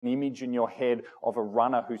an image in your head of a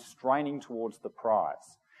runner who's straining towards the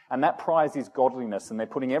prize. And that prize is godliness, and they're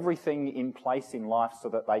putting everything in place in life so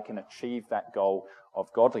that they can achieve that goal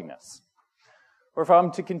of godliness. Or if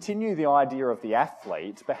I'm to continue the idea of the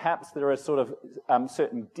athlete, perhaps there are sort of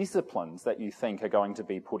certain disciplines that you think are going to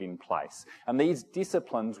be put in place. And these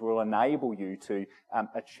disciplines will enable you to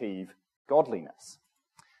achieve godliness.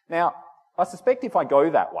 Now, I suspect if I go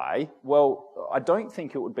that way, well, I don't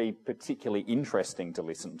think it would be particularly interesting to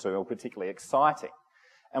listen to or particularly exciting.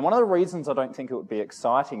 And one of the reasons I don't think it would be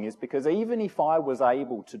exciting is because even if I was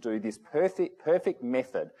able to do this perfect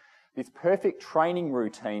method, this perfect training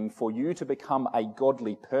routine for you to become a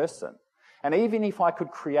godly person, and even if I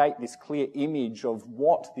could create this clear image of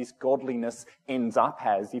what this godliness ends up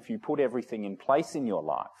as if you put everything in place in your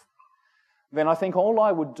life, then I think all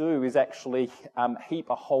I would do is actually heap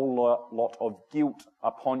a whole lot of guilt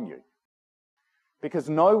upon you. Because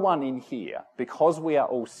no one in here, because we are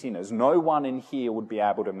all sinners, no one in here would be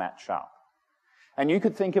able to match up. And you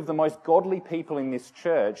could think of the most godly people in this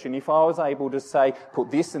church, and if I was able to say,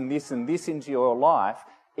 put this and this and this into your life,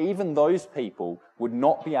 even those people would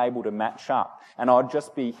not be able to match up, and I'd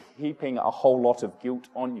just be heaping a whole lot of guilt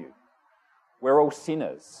on you. We're all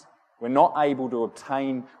sinners. We're not able to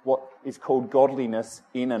obtain what is called godliness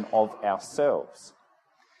in and of ourselves.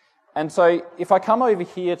 And so if I come over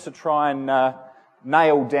here to try and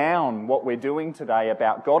nail down what we're doing today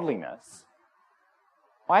about godliness,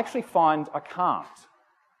 I actually find I can't.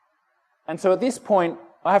 And so at this point,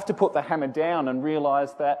 I have to put the hammer down and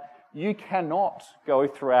realise that you cannot go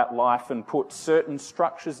throughout life and put certain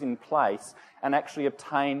structures in place and actually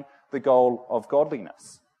obtain the goal of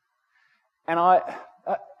godliness. And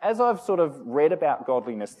as I've sort of read about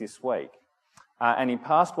godliness this week, and in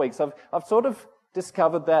past weeks, I've sort of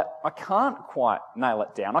discovered that I can't quite nail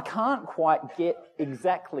it down. I can't quite get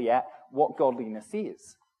exactly at what godliness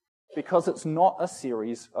is, because it's not a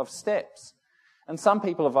series of steps. And some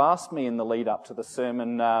people have asked me in the lead up to the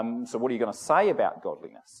sermon, so what are you going to say about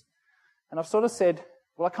godliness? And I've sort of said,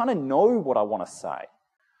 well, I kind of know what I want to say.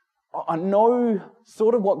 I know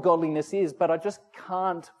sort of what godliness is, but I just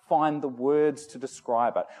can't find the words to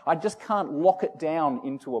describe it. I just can't lock it down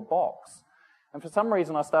into a box. And for some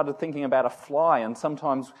reason I started thinking about a fly, and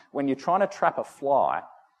sometimes when you're trying to trap a fly,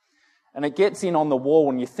 and it gets in on the wall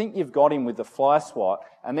and you think you've got him with the fly swat,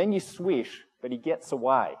 and then you swish, but he gets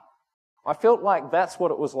away. I felt like that's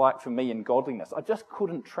what it was like for me in godliness. I just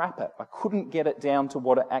couldn't trap it. I couldn't get it down to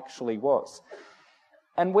what it actually was.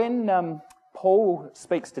 And when Paul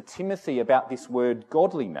speaks to Timothy about this word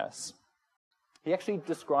godliness, he actually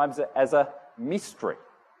describes it as a mystery.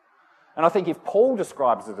 And I think if Paul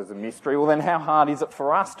describes it as a mystery, well then how hard is it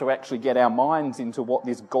for us to actually get our minds into what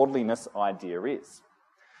this godliness idea is?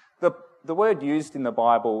 The word used in the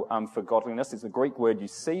Bible for godliness is the Greek word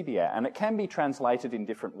eusebia, and it can be translated in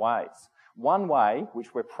different ways. One way,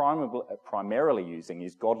 which we're primarily using,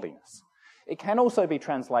 is godliness. It can also be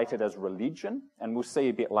translated as religion, and we'll see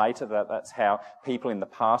a bit later that that's how people in the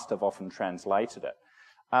past have often translated it.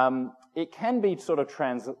 It can be sort of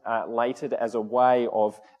translated as a way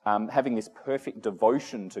of having this perfect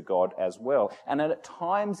devotion to God as well. And at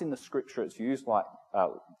times in the scripture it's used like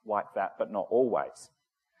that, but not always.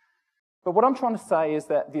 But what I'm trying to say is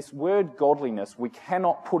that this word godliness, we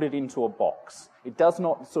cannot put it into a box. It does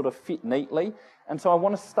not sort of fit neatly. And so I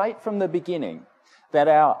want to state from the beginning that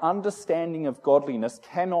our understanding of godliness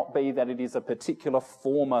cannot be that it is a particular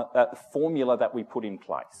formula that we put in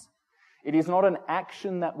place. It is not an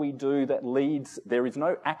action that we do that leads, there is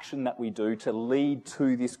no action that we do to lead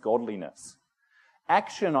to this godliness.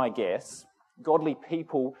 Action, I guess, godly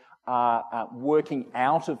people are working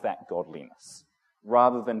out of that godliness,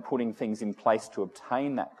 rather than putting things in place to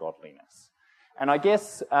obtain that godliness. And I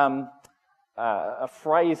guess a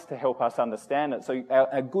phrase to help us understand it, so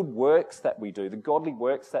our good works that we do, the godly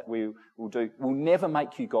works that we will do, will never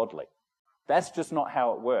make you godly. That's just not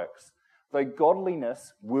how it works. Though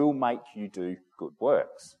godliness will make you do good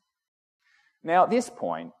works. Now at this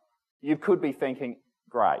point, you could be thinking,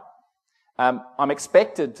 great, I'm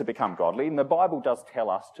expected to become godly, and the Bible does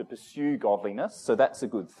tell us to pursue godliness, so that's a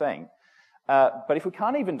good thing. But if we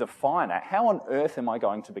can't even define it, how on earth am I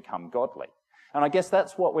going to become godly? And I guess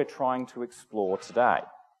that's what we're trying to explore today.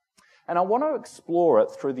 And I want to explore it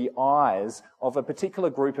through the eyes of a particular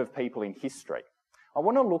group of people in history. I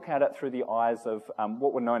want to look at it through the eyes of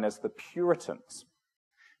what were known as the Puritans.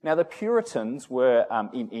 Now, the Puritans were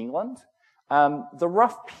in England. The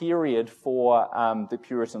rough period for the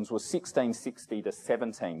Puritans was 1660 to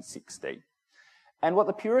 1760. And what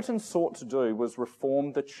the Puritans sought to do was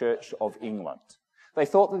reform the Church of England. They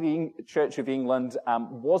thought that the Church of England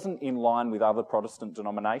wasn't in line with other Protestant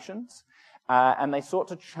denominations, and they sought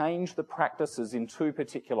to change the practices in two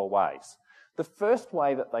particular ways. The first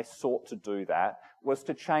way that they sought to do that was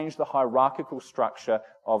to change the hierarchical structure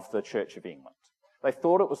of the Church of England. They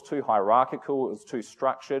thought it was too hierarchical, it was too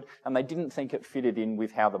structured, and they didn't think it fitted in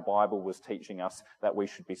with how the Bible was teaching us that we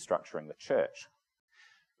should be structuring the church.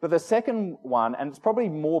 But the second one, and it's probably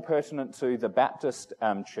more pertinent to the Baptist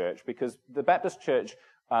church, because the Baptist church,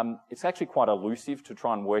 it's actually quite elusive to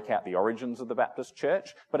try and work out the origins of the Baptist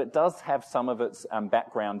church, but it does have some of its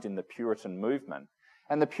background in the Puritan movement.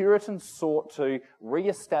 And the Puritans sought to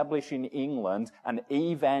re-establish in England an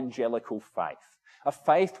evangelical faith, a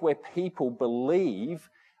faith where people believe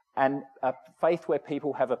and a faith where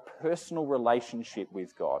people have a personal relationship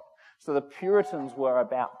with God. So the Puritans were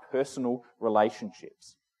about personal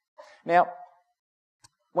relationships. Now,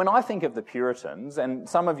 when I think of the Puritans, and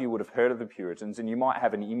some of you would have heard of the Puritans, and you might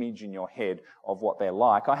have an image in your head of what they're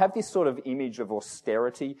like, I have this sort of image of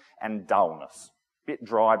austerity and dullness. Bit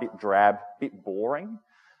dry, bit drab, bit boring.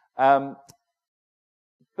 But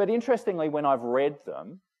interestingly, when I've read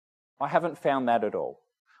them, I haven't found that at all.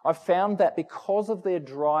 I've found that because of their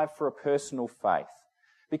drive for a personal faith,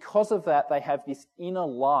 because of that, they have this inner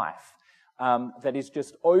life that is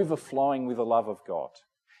just overflowing with the love of God.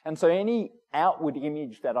 And so any outward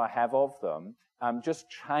image that I have of them just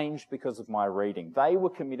changed because of my reading. They were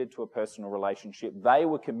committed to a personal relationship. They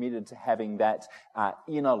were committed to having that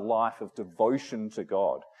inner life of devotion to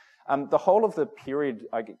God. The whole of the period,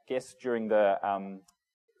 I guess, during the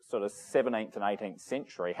sort of 17th and 18th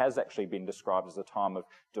century has actually been described as a time of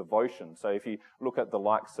devotion. So if you look at the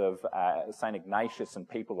likes of St. Ignatius and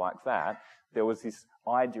people like that, there was this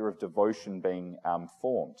idea of devotion being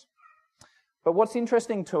formed. But what's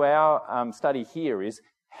interesting to our study here is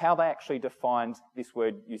how they actually defined this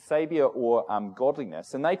word eusebia or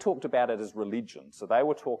godliness, and they talked about it as religion. So they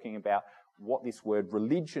were talking about what this word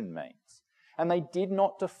religion means. And they did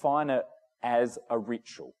not define it as a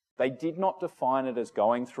ritual. They did not define it as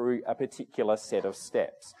going through a particular set of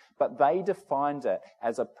steps, but they defined it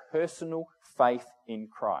as a personal faith in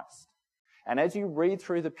Christ. And as you read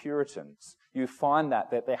through the Puritans, you find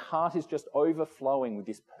that their heart is just overflowing with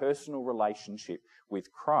this personal relationship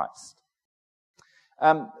with Christ.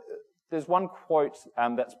 There's one quote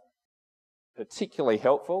that's particularly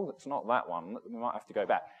helpful. It's not that one. We might have to go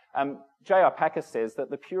back. J.I. Packer says that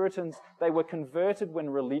the Puritans, they were converted when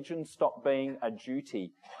religion stopped being a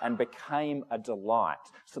duty and became a delight.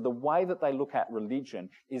 So the way that they look at religion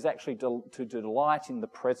is actually to delight in the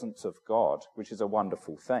presence of God, which is a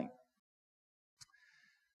wonderful thing.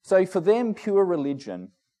 So for them, pure religion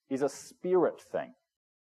is a spirit thing.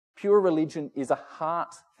 Pure religion is a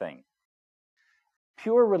heart thing.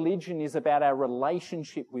 Pure religion is about our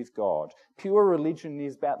relationship with God. Pure religion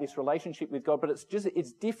is about this relationship with God, but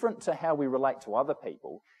it's different to how we relate to other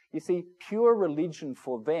people. You see, pure religion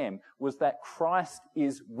for them was that Christ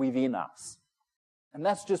is within us. And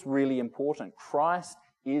that's just really important. Christ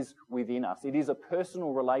is within us. It is a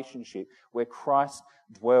personal relationship where Christ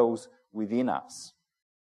dwells within us.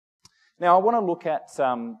 Now, I want to look at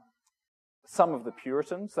some of the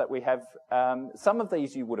Puritans that we have. Some of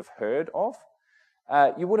these you would have heard of.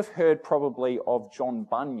 You would have heard probably of John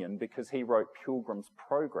Bunyan because he wrote Pilgrim's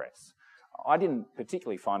Progress. I didn't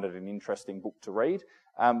particularly find it an interesting book to read,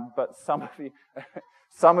 but some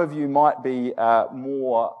of you might be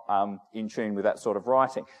more in tune with that sort of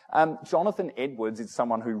writing. Jonathan Edwards is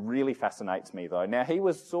someone who really fascinates me, though. Now, he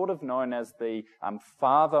was sort of known as the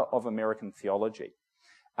father of American theology.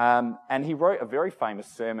 And he wrote a very famous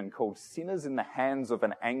sermon called Sinners in the Hands of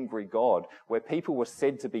an Angry God, where people were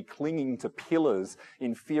said to be clinging to pillars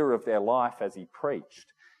in fear of their life as he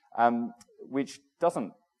preached, which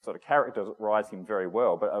doesn't sort of characterize him very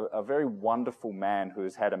well, but a very wonderful man who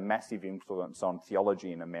has had a massive influence on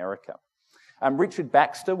theology in America. Richard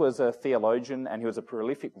Baxter was a theologian and he was a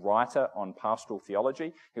prolific writer on pastoral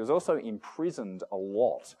theology. He was also imprisoned a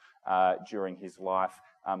lot during his life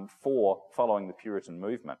for following the Puritan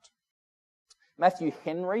movement. Matthew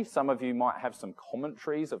Henry, some of you might have some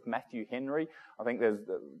commentaries of Matthew Henry. I think there's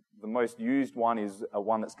the most used one is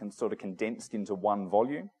one that's sort of condensed into one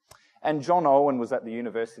volume. And John Owen was at the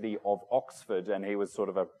University of Oxford and he was sort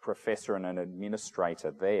of a professor and an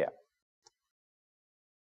administrator there.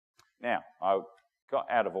 Now, I got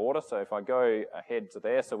out of order, so if I go ahead to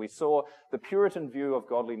there. So we saw the Puritan view of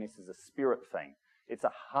godliness is a spirit thing. It's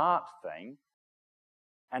a heart thing.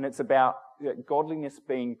 And it's about godliness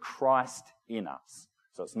being Christ in us.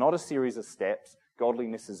 So it's not a series of steps.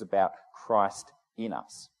 Godliness is about Christ in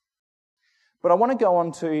us. But I want to go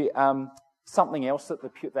on to something else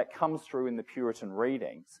that comes through in the Puritan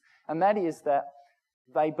readings, and that is that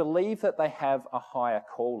they believe that they have a higher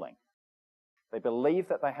calling. They believe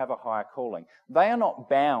that they have a higher calling. They are not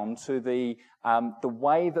bound to the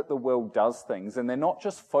way that the world does things, and they're not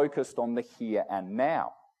just focused on the here and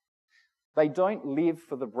now. They don't live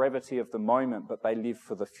for the brevity of the moment, but they live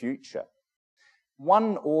for the future.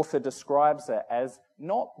 One author describes it as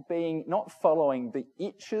not following the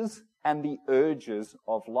itches and the urges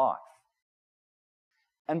of life.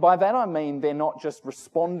 And by that I mean they're not just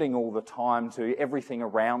responding all the time to everything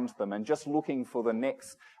around them and just looking for the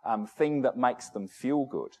next thing that makes them feel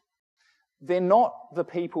good. They're not the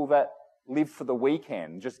people that live for the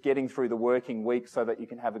weekend, just getting through the working week so that you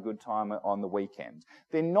can have a good time on the weekend.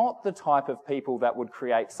 They're not the type of people that would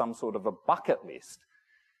create some sort of a bucket list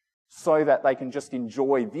so that they can just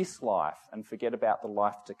enjoy this life and forget about the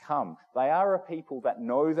life to come. They are a people that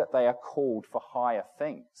know that they are called for higher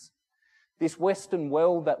things. This Western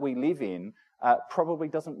world that we live in probably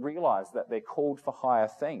doesn't realise that they're called for higher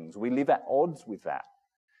things. We live at odds with that.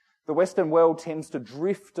 The Western world tends to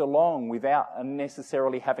drift along without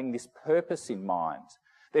necessarily having this purpose in mind.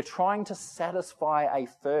 They're trying to satisfy a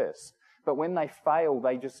thirst, but when they fail,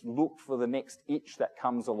 they just look for the next itch that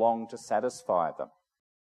comes along to satisfy them.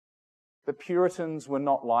 The Puritans were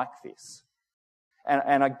not like this.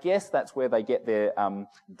 And I guess that's where they get their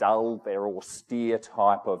dull, their austere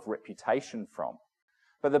type of reputation from.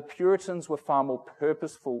 But the Puritans were far more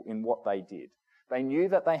purposeful in what they did. They knew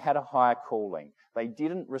that they had a higher calling. They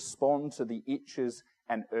didn't respond to the itches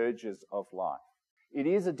and urges of life. It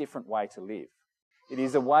is a different way to live. It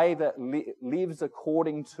is a way that lives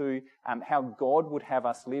according to how God would have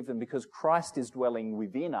us live. And because Christ is dwelling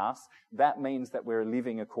within us, that means that we're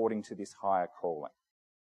living according to this higher calling.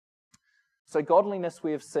 So godliness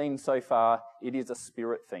we have seen so far, it is a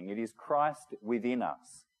spirit thing. It is Christ within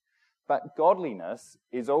us. But godliness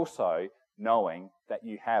is also knowing that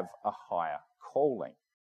you have a higher calling.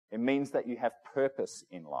 It means that you have purpose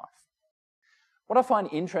in life. What I find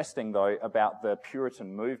interesting, though, about the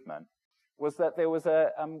Puritan movement was that there was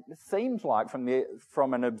it seems like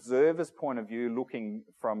from an observer's point of view, looking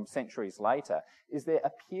from centuries later, is there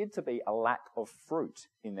appeared to be a lack of fruit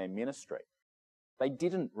in their ministry. They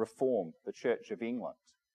didn't reform the Church of England.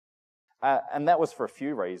 And that was for a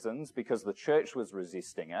few reasons, because the church was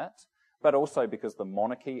resisting it, but also because the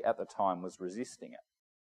monarchy at the time was resisting it.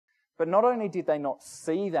 But not only did they not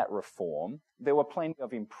see that reform, there were plenty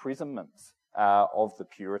of imprisonments of the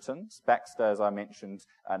Puritans. Baxter, as I mentioned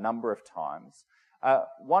a number of times.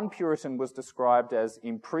 One Puritan was described as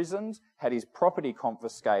imprisoned, had his property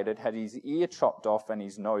confiscated, had his ear chopped off and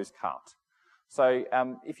his nose cut. So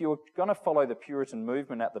if you were going to follow the Puritan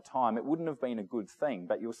movement at the time, it wouldn't have been a good thing,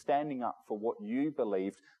 but you were standing up for what you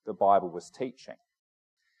believed the Bible was teaching.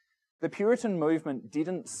 The Puritan movement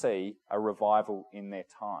didn't see a revival in their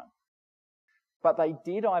time. But they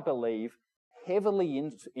did, I believe, heavily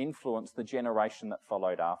influence the generation that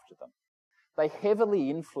followed after them. They heavily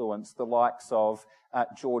influenced the likes of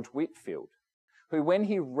George Whitefield, who, when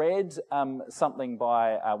he read something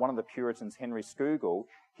by one of the Puritans, Henry Scougal,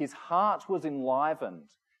 his heart was enlivened.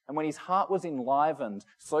 And when his heart was enlivened,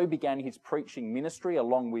 so began his preaching ministry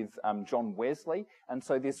along with John Wesley. And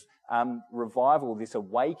so this revival, this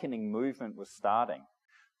awakening movement was starting.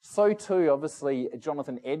 So too, obviously,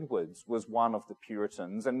 Jonathan Edwards was one of the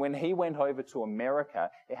Puritans. And when he went over to America,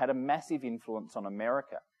 it had a massive influence on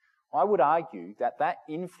America. I would argue that that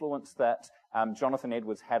influence that Jonathan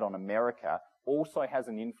Edwards had on America also has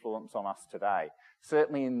an influence on us today.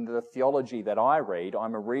 Certainly in the theology that I read,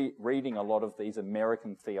 I'm reading a lot of these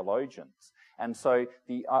American theologians. And so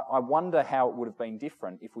I wonder how it would have been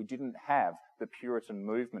different if we didn't have the Puritan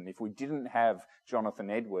movement, if we didn't have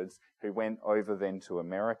Jonathan Edwards, who went over then to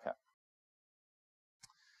America.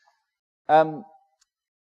 And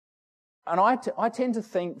I tend to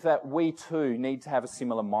think that we too need to have a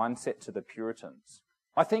similar mindset to the Puritans.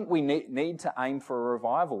 I think we need to aim for a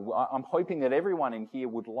revival. I'm hoping that everyone in here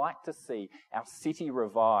would like to see our city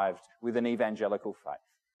revived with an evangelical faith,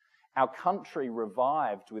 our country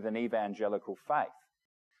revived with an evangelical faith.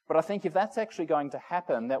 But I think if that's actually going to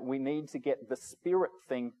happen, that we need to get the spirit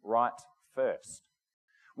thing right first.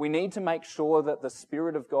 We need to make sure that the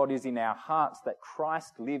Spirit of God is in our hearts, that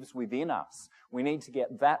Christ lives within us. We need to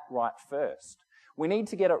get that right first. We need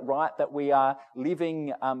to get it right that we are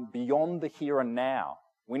living beyond the here and now.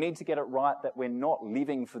 We need to get it right that we're not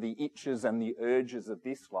living for the itches and the urges of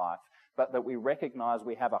this life, but that we recognise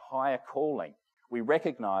we have a higher calling. We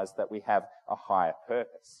recognise that we have a higher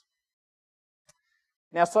purpose.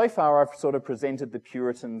 Now, so far I've sort of presented the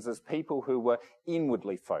Puritans as people who were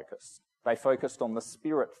inwardly focused. They focused on the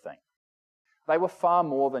spirit thing. They were far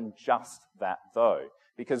more than just that, though,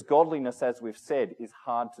 because godliness, as we've said, is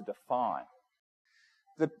hard to define.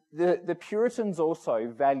 The Puritans also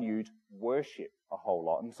valued worship a whole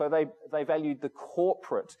lot, and so they valued the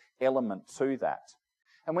corporate element to that.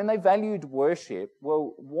 And when they valued worship,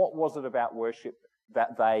 well, what was it about worship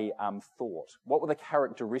that they thought? What were the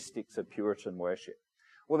characteristics of Puritan worship?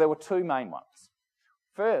 Well, there were two main ones.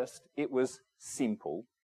 First, it was simple,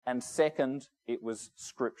 and second, it was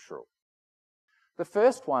scriptural. The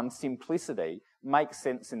first one, simplicity, makes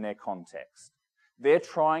sense in their context. They're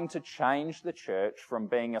trying to change the church from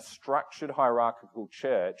being a structured hierarchical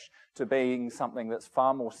church to being something that's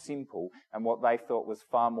far more simple and what they thought was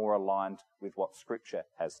far more aligned with what Scripture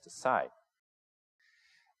has to say.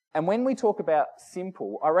 And when we talk about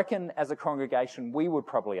simple, I reckon as a congregation we would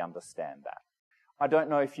probably understand that. I don't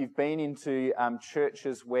know if you've been into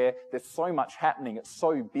churches where there's so much happening, it's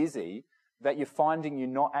so busy, that you're finding you're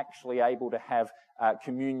not actually able to have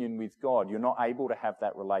communion with God. You're not able to have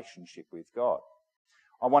that relationship with God.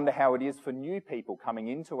 I wonder how it is for new people coming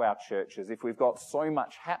into our churches if we've got so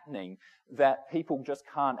much happening that people just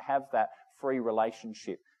can't have that free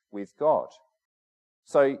relationship with God.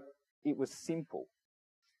 So it was simple.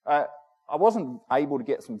 I wasn't able to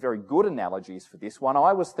get some very good analogies for this one.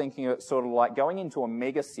 I was thinking of sort of like going into a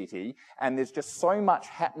mega city and there's just so much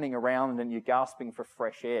happening around and you're gasping for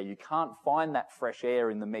fresh air. You can't find that fresh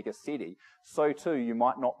air in the mega city. So too, you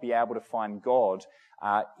might not be able to find God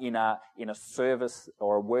in a service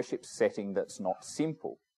or a worship setting that's not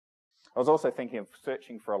simple. I was also thinking of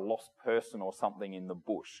searching for a lost person or something in the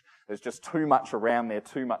bush. There's just too much around there,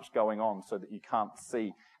 too much going on so that you can't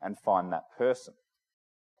see and find that person.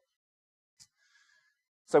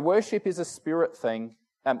 So worship is a spirit thing.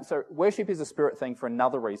 Worship is a spirit thing for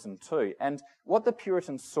another reason too. And what the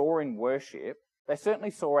Puritans saw in worship, they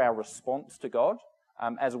certainly saw our response to God,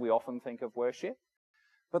 as we often think of worship.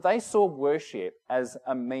 But they saw worship as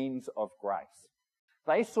a means of grace.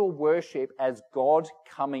 They saw worship as God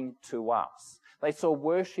coming to us. They saw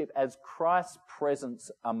worship as Christ's presence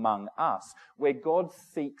among us, where God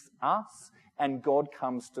seeks us and God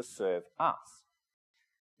comes to serve us.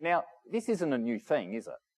 Now, this isn't a new thing, is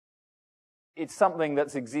it? It's something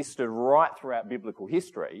that's existed right throughout biblical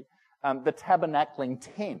history. The tabernacling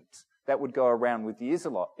tent that would go around with the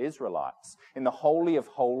Israelites. In the Holy of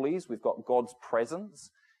Holies, we've got God's presence.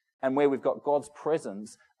 And where we've got God's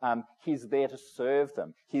presence, He's there to serve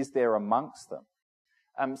them. He's there amongst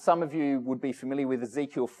them. Some of you would be familiar with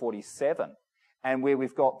Ezekiel 47, and where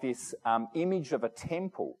we've got this image of a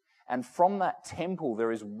temple. And from that temple,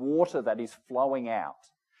 there is water that is flowing out.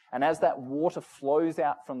 And as that water flows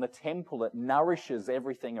out from the temple, it nourishes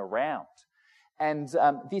everything around. And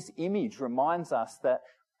this image reminds us that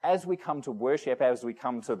as we come to worship, as we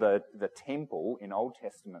come to the temple in Old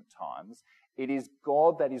Testament times, it is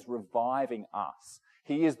God that is reviving us.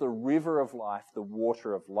 He is the river of life, the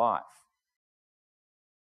water of life.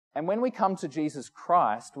 And when we come to Jesus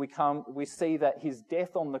Christ, we see that His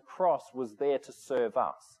death on the cross was there to serve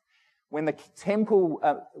us. When the temple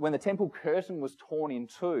curtain was torn in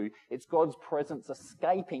two, it's God's presence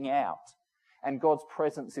escaping out, and God's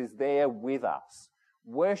presence is there with us.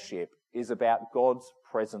 Worship is about God's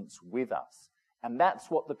presence with us, and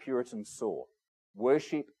that's what the Puritans saw.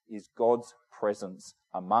 Worship is God's presence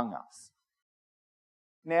among us.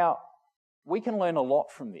 Now, we can learn a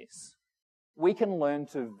lot from this. We can learn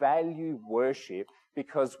to value worship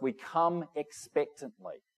because we come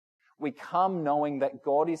expectantly. We come knowing that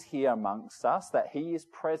God is here amongst us, that He is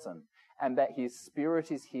present, and that His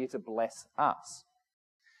Spirit is here to bless us.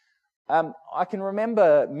 I can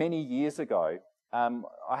remember many years ago,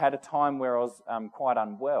 I had a time where I was quite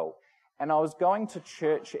unwell, and I was going to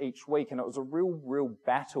church each week, and it was a real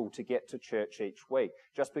battle to get to church each week,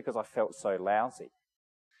 just because I felt so lousy.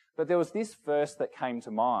 But there was this verse that came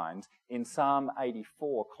to mind in Psalm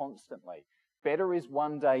 84 constantly. Better is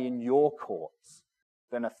one day in your courts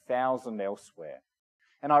than 1,000 elsewhere.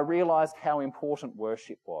 And I realised how important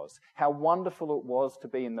worship was, how wonderful it was to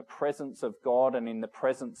be in the presence of God and in the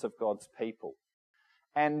presence of God's people.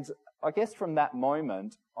 And I guess from that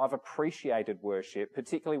moment, I've appreciated worship,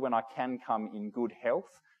 particularly when I can come in good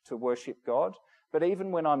health to worship God. But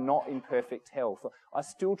even when I'm not in perfect health, I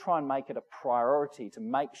still try and make it a priority to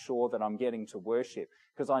make sure that I'm getting to worship,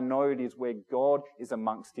 because I know it is where God is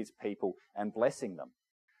amongst His people and blessing them.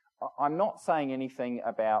 I'm not saying anything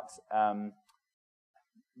about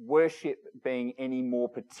worship being any more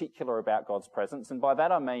particular about God's presence. And by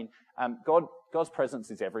that I mean God's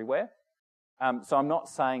presence is everywhere. So I'm not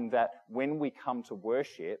saying that when we come to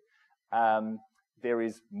worship, there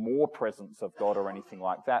is more presence of God or anything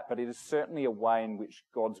like that, but it is certainly a way in which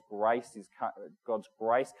God's grace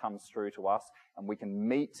comes through to us, and we can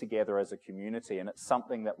meet together as a community, and it's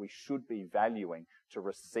something that we should be valuing to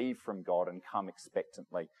receive from God and come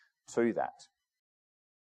expectantly to that.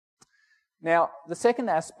 Now, the second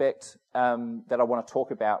aspect that I want to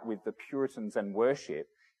talk about with the Puritans and worship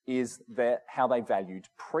is how they valued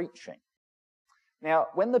preaching. Now,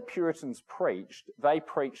 when the Puritans preached, they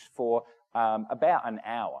preached for about an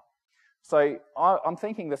hour. So I'm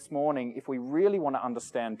thinking this morning, if we really want to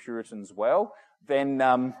understand Puritans well, then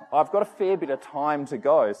I've got a fair bit of time to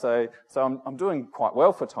go. So I'm doing quite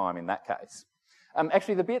well for time in that case.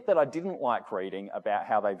 Actually, the bit that I didn't like reading about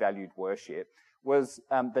how they valued worship was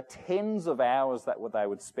the tens of hours that they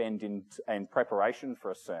would spend in preparation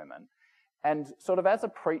for a sermon. And sort of as a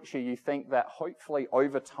preacher, you think that hopefully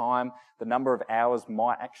over time, the number of hours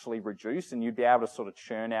might actually reduce and you'd be able to sort of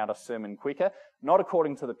churn out a sermon quicker. Not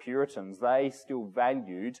according to the Puritans. They still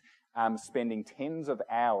valued spending tens of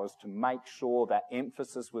hours to make sure that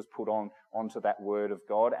emphasis was put onto that word of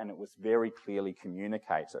God, and it was very clearly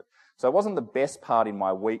communicated. So it wasn't the best part in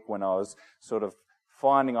my week when I was sort of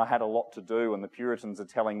finding I had a lot to do and the Puritans are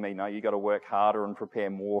telling me, no, you got to work harder and prepare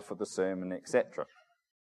more for the sermon, etc.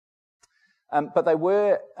 But they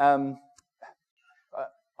were, I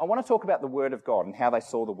want to talk about the Word of God and how they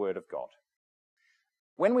saw the Word of God.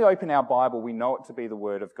 When we open our Bible, we know it to be the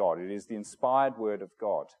Word of God. It is the inspired Word of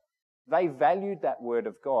God. They valued that Word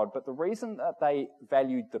of God, but the reason that they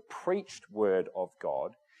valued the preached Word of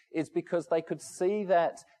God is because they could see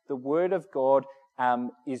that the Word of God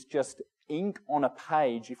is just ink on a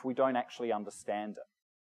page if we don't actually understand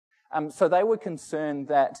it. So they were concerned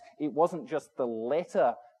that it wasn't just the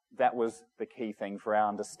letter that was the key thing for our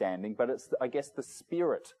understanding, but it's, I guess, the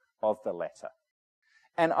spirit of the letter.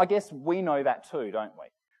 And I guess we know that too, don't we?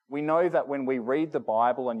 We know that when we read the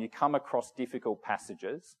Bible and you come across difficult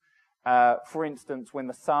passages, for instance, when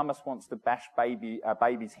the psalmist wants to bash a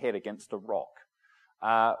baby's head against a rock,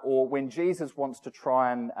 or when Jesus wants to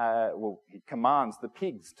try and, he commands the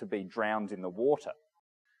pigs to be drowned in the water.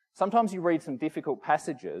 Sometimes you read some difficult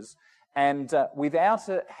passages and without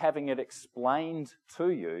having it explained to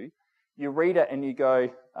you, you read it and you go,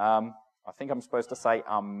 I think I'm supposed to say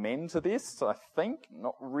amen to this, I think.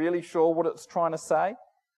 Not really sure what it's trying to say.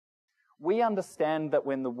 We understand that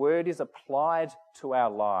when the word is applied to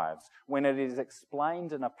our lives, when it is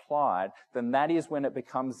explained and applied, then that is when it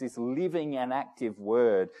becomes this living and active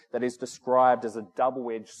word that is described as a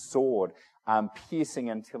double-edged sword, piercing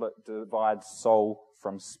until it divides soul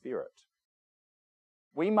from spirit.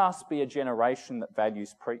 We must be a generation that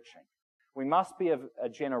values preaching. We must be a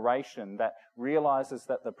generation that realizes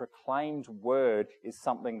that the proclaimed word is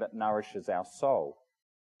something that nourishes our soul.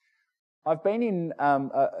 I've been in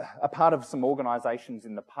a part of some organisations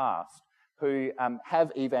in the past who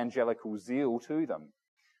have evangelical zeal to them,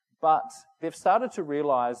 but they've started to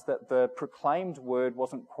realise that the proclaimed word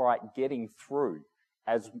wasn't quite getting through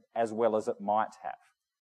as well as it might have.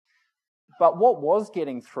 But what was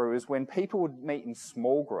getting through is when people would meet in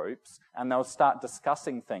small groups and they'll start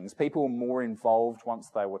discussing things. People were more involved once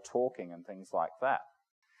they were talking and things like that.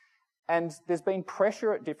 And there's been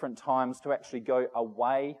pressure at different times to actually go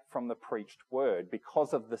away from the preached word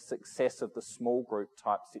because of the success of the small group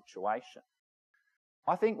type situation.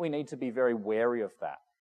 I think we need to be very wary of that.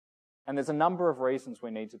 And there's a number of reasons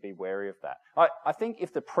we need to be wary of that. I think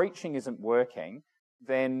if the preaching isn't working,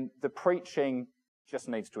 then the preaching just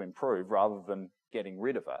needs to improve rather than getting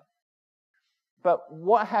rid of it. But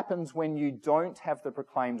what happens when you don't have the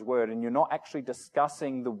proclaimed word and you're not actually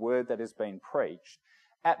discussing the word that has been preached?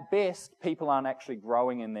 At best, people aren't actually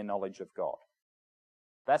growing in their knowledge of God.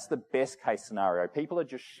 That's the best case scenario. People are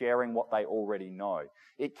just sharing what they already know.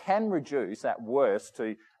 It can reduce, at worst,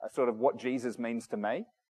 to sort of what Jesus means to me.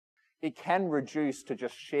 It can reduce to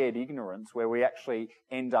just shared ignorance where we actually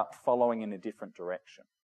end up following in a different direction.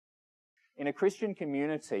 In a Christian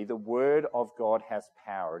community, the Word of God has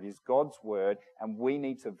power. It is God's Word, and we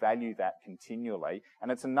need to value that continually. And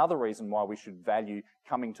it's another reason why we should value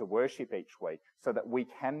coming to worship each week, so that we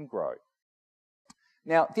can grow.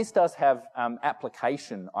 Now, this does have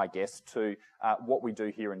application, I guess, to what we do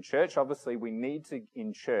here in church. Obviously, we need to,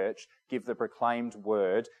 in church, give the proclaimed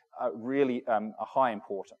Word really a high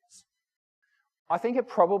importance. I think it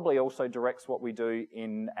probably also directs what we do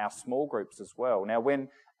in our small groups as well. Now, when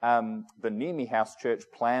the Near Me House Church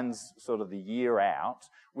plans sort of the year out,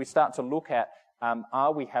 we start to look at,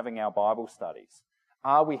 are we having our Bible studies?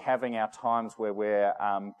 Are we having our times where we're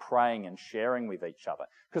praying and sharing with each other?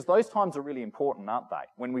 Because those times are really important, aren't they?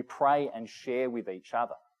 When we pray and share with each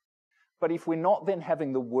other. But if we're not then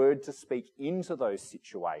having the word to speak into those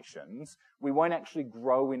situations, we won't actually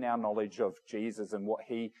grow in our knowledge of Jesus and what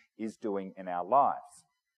he is doing in our lives.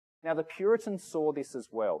 Now, the Puritans saw this as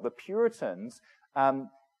well. The Puritans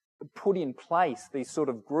put in place these sort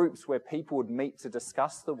of groups where people would meet to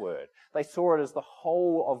discuss the word. They saw it as the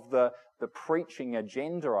whole of the preaching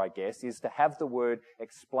agenda, I guess, is to have the word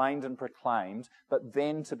explained and proclaimed, but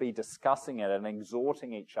then to be discussing it and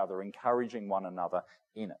exhorting each other, encouraging one another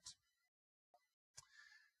in it.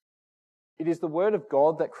 It is the word of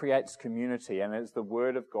God that creates community, and it is the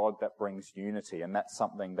word of God that brings unity, and that's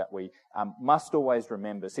something that we must always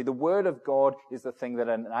remember. See, the word of God is the thing that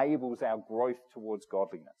enables our growth towards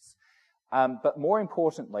godliness. But more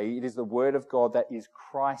importantly, it is the word of God that is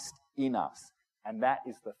Christ in us, and that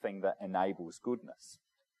is the thing that enables goodness.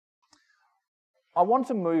 I want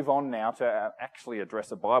to move on now to actually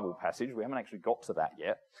address a Bible passage. We haven't actually got to that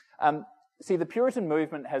yet. See, the Puritan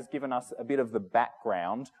movement has given us a bit of the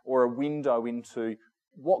background or a window into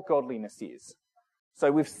what godliness is.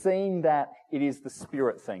 So we've seen that it is the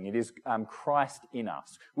Spirit thing. It is Christ in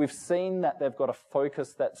us. We've seen that they've got a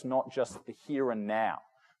focus that's not just the here and now,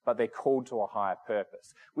 but they're called to a higher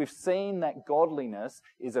purpose. We've seen that godliness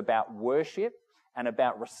is about worship and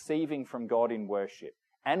about receiving from God in worship.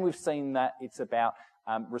 And we've seen that it's about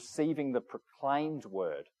receiving the proclaimed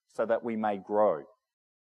word so that we may grow.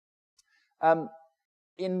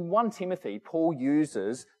 In 1 Timothy, Paul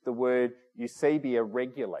uses the word eusebia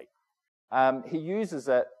regularly. He uses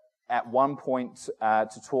it at one point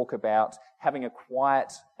to talk about having a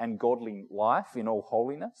quiet and godly life in all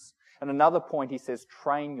holiness. And another point he says,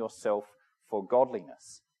 train yourself for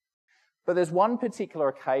godliness. But there's one particular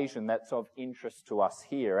occasion that's of interest to us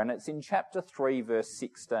here, and it's in chapter 3, verse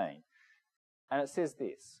 16. And it says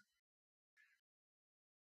this: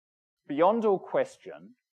 beyond all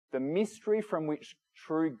question, the mystery from which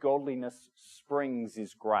true godliness springs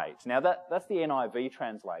is great. Now, that's the NIV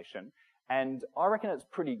translation, and I reckon it's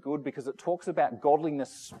pretty good because it talks about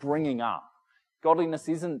godliness springing up. Godliness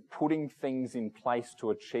isn't putting things in place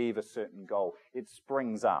to achieve a certain goal. It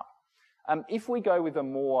springs up. If we go with a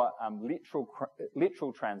more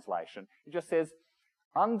literal translation, it just says,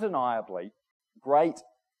 undeniably, great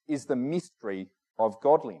is the mystery of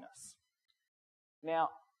godliness. Now,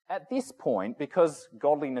 at this point, because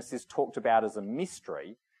godliness is talked about as a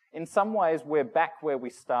mystery, in some ways we're back where we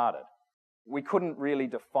started. We couldn't really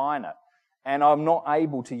define it. And I'm not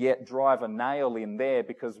able to yet drive a nail in there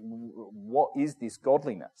because what is this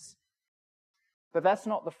godliness? But that's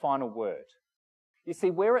not the final word. You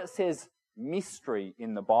see, where it says mystery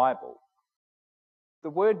in the Bible, the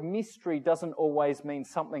word mystery doesn't always mean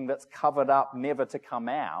something that's covered up, never to come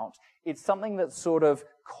out. It's something that's sort of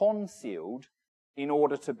concealed in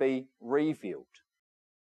order to be revealed.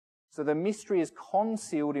 So the mystery is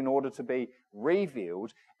concealed in order to be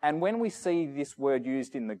revealed. And when we see this word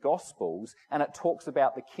used in the Gospels and it talks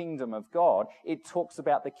about the kingdom of God, it talks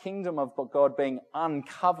about the kingdom of God being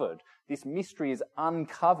uncovered. This mystery is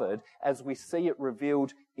uncovered as we see it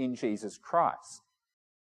revealed in Jesus Christ.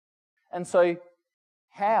 And so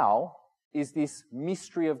how is this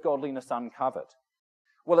mystery of godliness uncovered?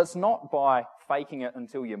 Well, it's not by faking it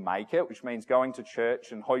until you make it, which means going to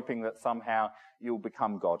church and hoping that somehow you'll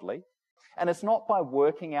become godly. And it's not by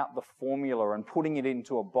working out the formula and putting it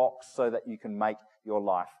into a box so that you can make your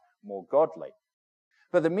life more godly.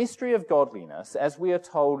 But the mystery of godliness, as we are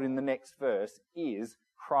told in the next verse, is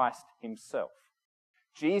Christ himself.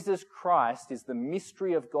 Jesus Christ is the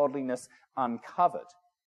mystery of godliness uncovered.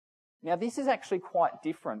 Now, this is actually quite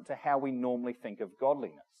different to how we normally think of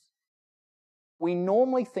godliness. We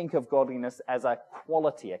normally think of godliness as a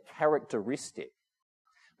quality, a characteristic.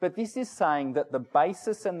 But this is saying that the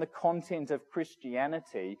basis and the content of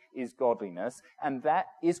Christianity is godliness, and that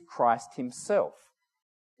is Christ himself.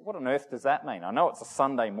 What on earth does that mean? I know it's a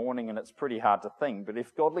Sunday morning and it's pretty hard to think, but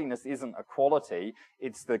if godliness isn't a quality,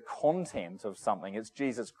 it's the content of something, it's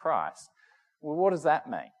Jesus Christ. Well, what does that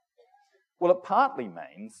mean? Well, it partly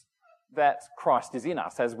means that Christ is in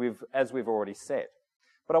us, as we've already said.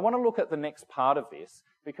 But I want to look at the next part of this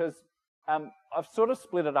because I've sort of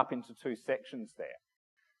split it up into two sections there.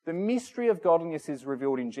 The mystery of godliness is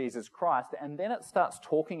revealed in Jesus Christ, and then it starts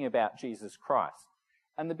talking about Jesus Christ.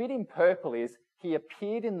 And the bit in purple is, he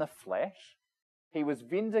appeared in the flesh, he was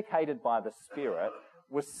vindicated by the Spirit,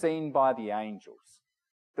 was seen by the angels.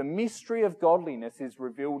 The mystery of godliness is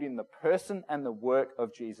revealed in the person and the work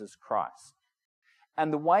of Jesus Christ.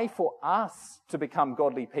 And the way for us to become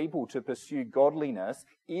godly people, to pursue godliness,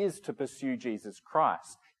 is to pursue Jesus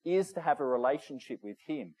Christ, is to have a relationship with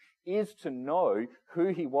him, is to know who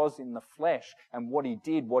he was in the flesh and what he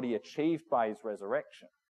did, what he achieved by his resurrection.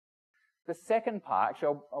 The second part,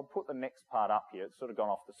 actually I'll put the next part up here. It's sort of gone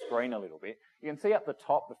off the screen a little bit. You can see up the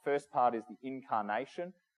top, the first part is the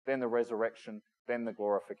incarnation, then the resurrection, then the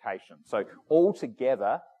glorification. So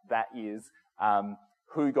altogether, that is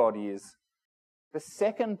who God is. The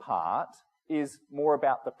second part is more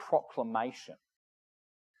about the proclamation.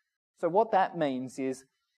 So what that means is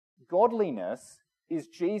godliness is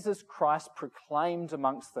Jesus Christ proclaimed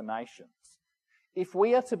amongst the nations. If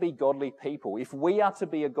we are to be godly people, if we are to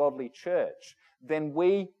be a godly church, then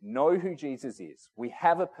we know who Jesus is. We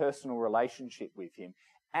have a personal relationship with him,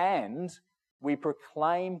 and we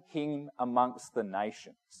proclaim him amongst the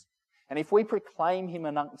nations. And if we proclaim him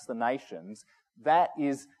amongst the nations, that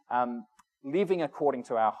is living according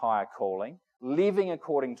to our higher calling, living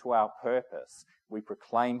according to our purpose. We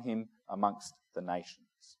proclaim him amongst the nations.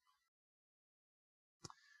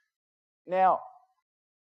 Now,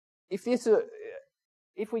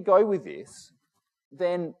 if we go with this,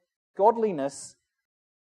 then godliness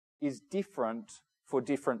is different for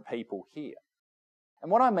different people here.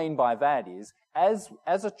 And what I mean by that is, as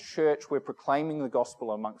a church, we're proclaiming the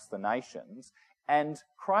gospel amongst the nations, and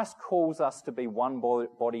Christ calls us to be one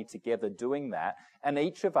body together doing that, and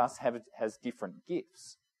each of us has different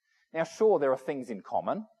gifts. Now, sure, there are things in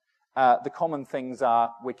common. The common things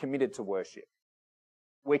are we're committed to worship.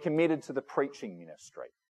 We're committed to the preaching ministry.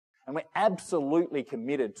 And we're absolutely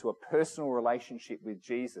committed to a personal relationship with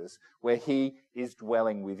Jesus where he is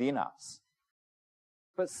dwelling within us.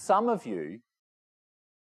 But some of you,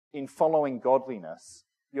 in following godliness,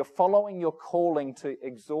 you're following your calling to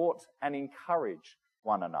exhort and encourage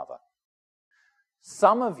one another.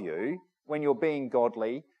 Some of you, when you're being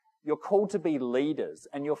godly, you're called to be leaders,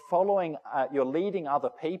 and you're leading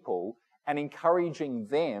other people and encouraging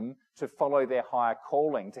them to follow their higher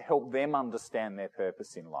calling, to help them understand their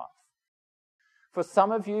purpose in life. For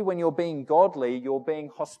some of you, when you're being godly, you're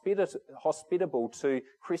being hospitable to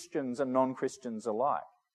Christians and non-Christians alike.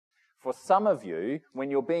 For some of you,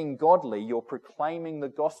 when you're being godly, you're proclaiming the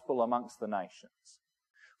gospel amongst the nations.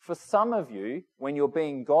 For some of you, when you're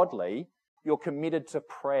being godly, you're committed to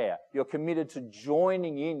prayer. You're committed to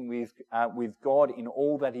joining in with God in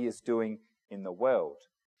all that he is doing in the world.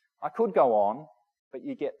 I could go on, but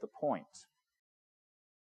you get the point.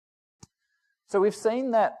 So we've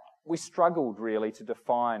seen that we struggled really to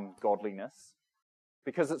define godliness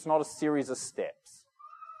because it's not a series of steps.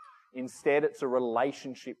 Instead, it's a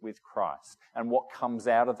relationship with Christ and what comes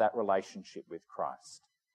out of that relationship with Christ.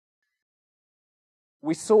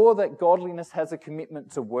 We saw that godliness has a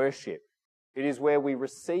commitment to worship. It is where we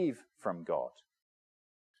receive from God.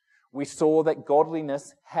 We saw that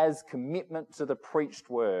godliness has commitment to the preached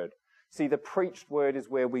word. See, the preached word is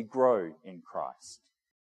where we grow in Christ.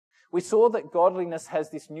 We saw that godliness has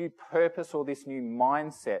this new purpose or this new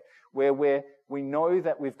mindset where we know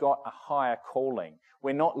that we've got a higher calling.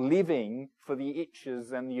 We're not living for the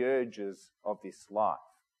itches and the urges of this life.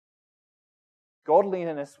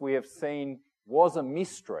 Godliness, we have seen, was a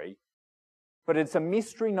mystery, but it's a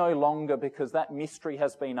mystery no longer because that mystery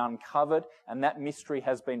has been uncovered and that mystery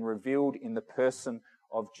has been revealed in the person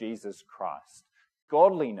of Jesus Christ.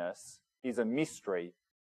 Godliness is a mystery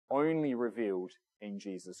only revealed in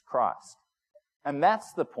Jesus Christ. And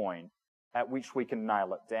that's the point at which we can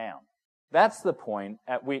nail it down. That's the point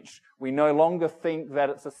at which we no longer think that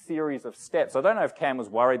it's a series of steps. I don't know if Cam was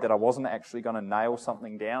worried that I wasn't actually going to nail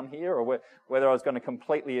something down here or whether I was going to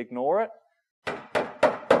completely ignore it.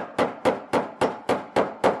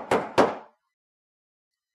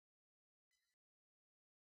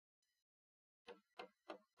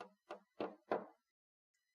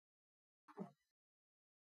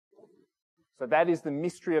 So that is the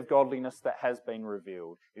mystery of godliness that has been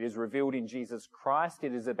revealed. It is revealed in Jesus Christ.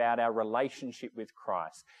 It is about our relationship with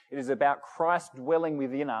Christ. It is about Christ dwelling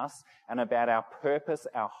within us and about our purpose,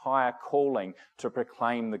 our higher calling to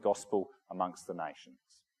proclaim the gospel amongst the nations.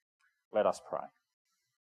 Let us pray.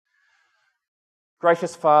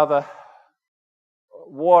 Gracious Father,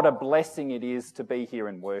 what a blessing it is to be here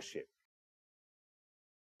in worship.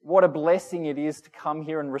 What a blessing it is to come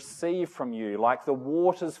here and receive from you, like the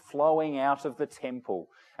waters flowing out of the temple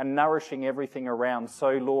and nourishing everything around. So,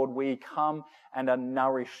 Lord, we come and are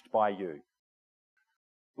nourished by you.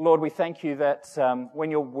 Lord, we thank you that when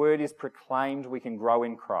your word is proclaimed, we can grow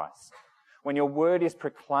in Christ. When your word is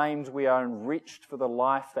proclaimed, we are enriched for the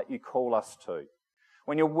life that you call us to.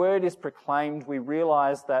 When your word is proclaimed, we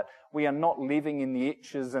realize that we are not living in the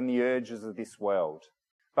itches and the urges of this world,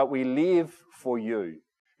 but we live for you,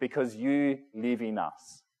 because you live in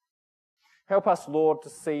us. Help us, Lord, to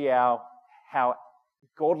see how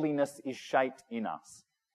godliness is shaped in us.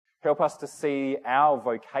 Help us to see our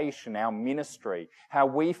vocation, our ministry, how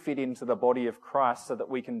we fit into the body of Christ so that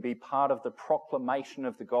we can be part of the proclamation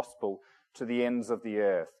of the gospel to the ends of the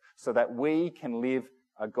earth, so that we can live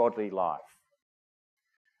a godly life.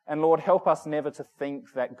 And Lord, help us never to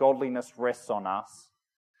think that godliness rests on us,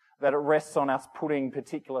 that it rests on us putting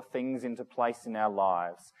particular things into place in our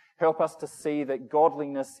lives. Help us to see that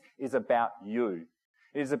godliness is about you.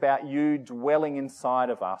 It is about you dwelling inside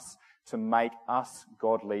of us to make us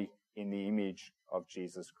godly in the image of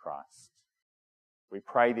Jesus Christ. We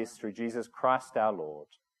pray this through Jesus Christ our Lord.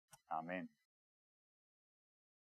 Amen.